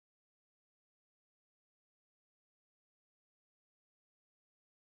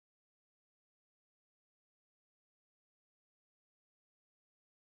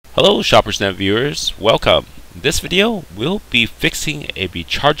Hello ShoppersNet viewers, welcome. In this video we'll be fixing a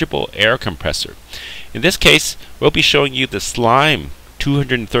rechargeable air compressor. In this case we'll be showing you the Slime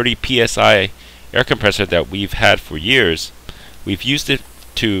 230 psi air compressor that we've had for years. We've used it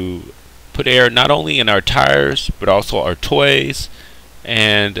to put air not only in our tires but also our toys,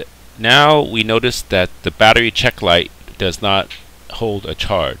 and now we notice that the battery check light does not hold a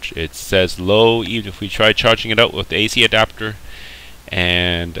charge. It says low even if we try charging it up with the AC adapter.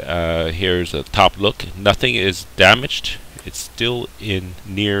 And here's a top look. Nothing is damaged. It's still in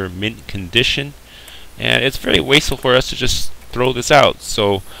near mint condition, and it's very wasteful for us to just throw this out.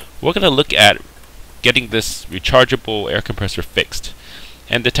 So we're going to look at getting this rechargeable air compressor fixed.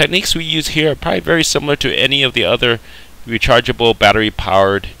 And the techniques we use here are probably very similar to any of the other rechargeable battery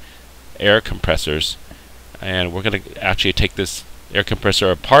powered air compressors. And we're going to actually take this air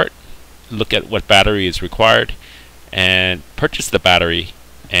compressor apart, look at what battery is required, and purchase the battery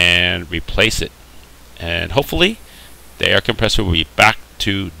and replace it, and hopefully the air compressor will be back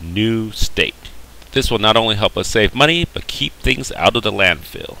to new state. This will not only help us save money but keep things out of the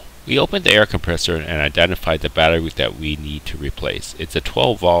landfill. We opened the air compressor and identified the battery that we need to replace. It's a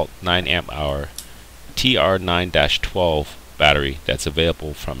 12 volt 9 amp hour TR9-12 battery that's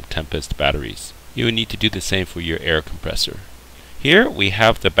available from Tempest batteries. You will need to do the same for your air compressor. Here we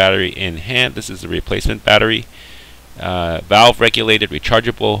have the battery in hand. This is the replacement battery. Valve regulated,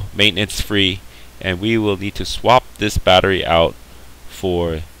 rechargeable, maintenance free, and we will need to swap this battery out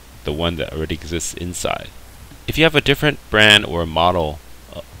for the one that already exists inside. If you have a different brand or model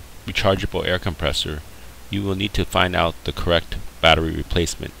rechargeable air compressor, you will need to find out the correct battery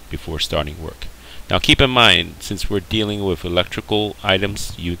replacement before starting work. Now keep in mind, since we're dealing with electrical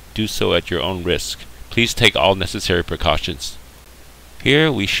items, you do so at your own risk. Please take all necessary precautions.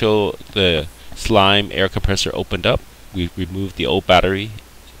 Here we show the Slime air compressor opened up. We removed the old battery,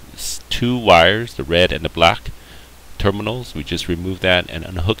 two wires, the red and the black terminals. We just removed that and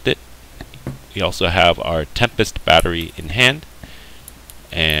unhooked it. We also have our Tempest battery in hand,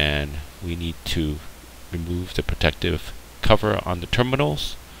 and we need to remove the protective cover on the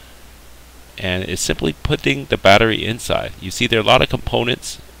terminals, and it's simply putting the battery inside. You see there are a lot of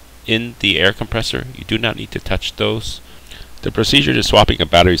components in the air compressor. You do not need to touch those. The procedure to swapping a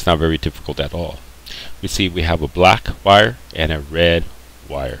battery is not very difficult at all. We see we have a black wire and a red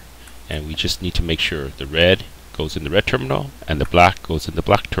wire, and we just need to make sure the red goes in the red terminal and the black goes in the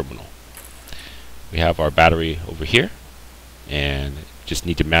black terminal. We have our battery over here, and just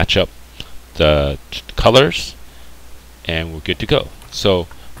need to match up the colors and we're good to go. So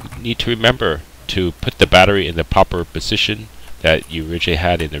we need to remember to put the battery in the proper position that you originally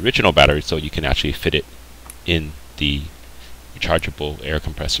had in the original battery so you can actually fit it in the rechargeable air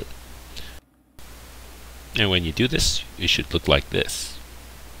compressor. And when you do this, it should look like this.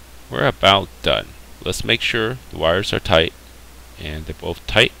 We're about done. Let's make sure the wires are tight, and they're both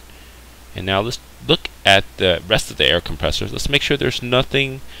tight. And now let's look at the rest of the air compressor. Let's make sure there's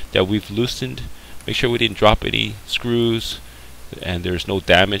nothing that we've loosened. Make sure we didn't drop any screws and there's no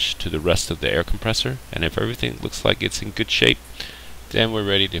damage to the rest of the air compressor. And if everything looks like it's in good shape, then we're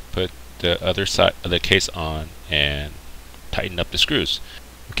ready to put the other side of the case on and tighten up the screws.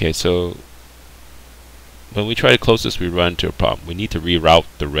 Okay, so when we try to close this, we run into a problem. We need to reroute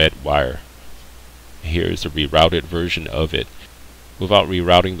the red wire. Here's the rerouted version of it. Without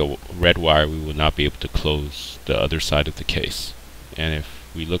rerouting the red wire, we will not be able to close the other side of the case. And if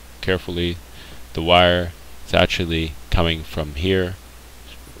we look carefully, the wire is actually coming from here,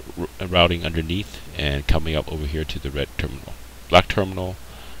 routing underneath and coming up over here to the red terminal. Black terminal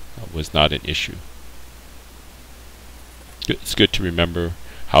was not an issue. It's good to remember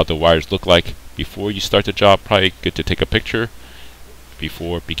how the wires look like before you start the job. Probably good to take a picture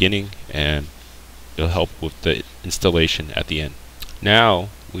before beginning, and it'll help with the installation at the end. Now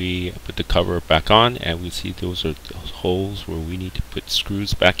we put the cover back on, and we see those are the holes where we need to put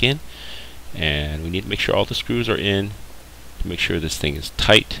screws back in, and we need to make sure all the screws are in to make sure this thing is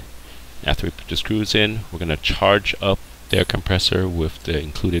tight. After we put the screws in, we're going to charge up the air compressor with the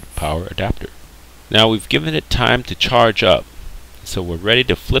included power adapter. Now we've given it time to charge up, so we're ready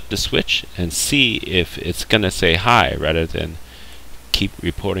to flip the switch and see if it's going to say high rather than keep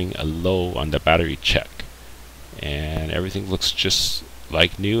reporting a low on the battery check. And everything looks just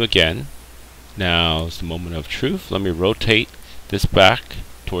like new again. Now it's the moment of truth. Let me rotate this back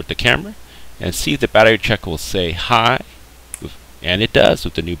toward the camera and see if the battery check will say high, and it does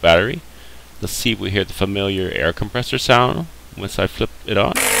with the new battery. Let's see if we hear the familiar air compressor sound once I flip it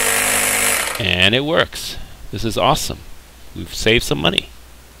on. And it works. This is awesome. We've saved some money.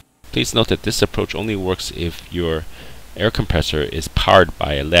 Please note that this approach only works if your air compressor is powered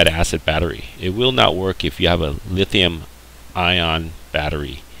by a lead acid battery. It will not work if you have a lithium ion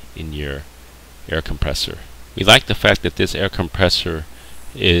battery in your air compressor. We like the fact that this air compressor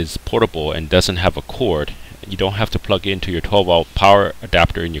is portable and doesn't have a cord. You don't have to plug it into your 12-volt power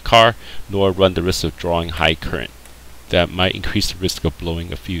adapter in your car, nor run the risk of drawing high current. That might increase the risk of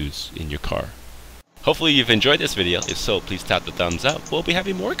blowing a fuse in your car. Hopefully you've enjoyed this video. If so, please tap the thumbs up. We'll be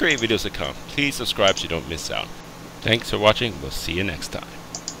having more great videos to come. Please subscribe so you don't miss out. Thanks for watching. We'll see you next time.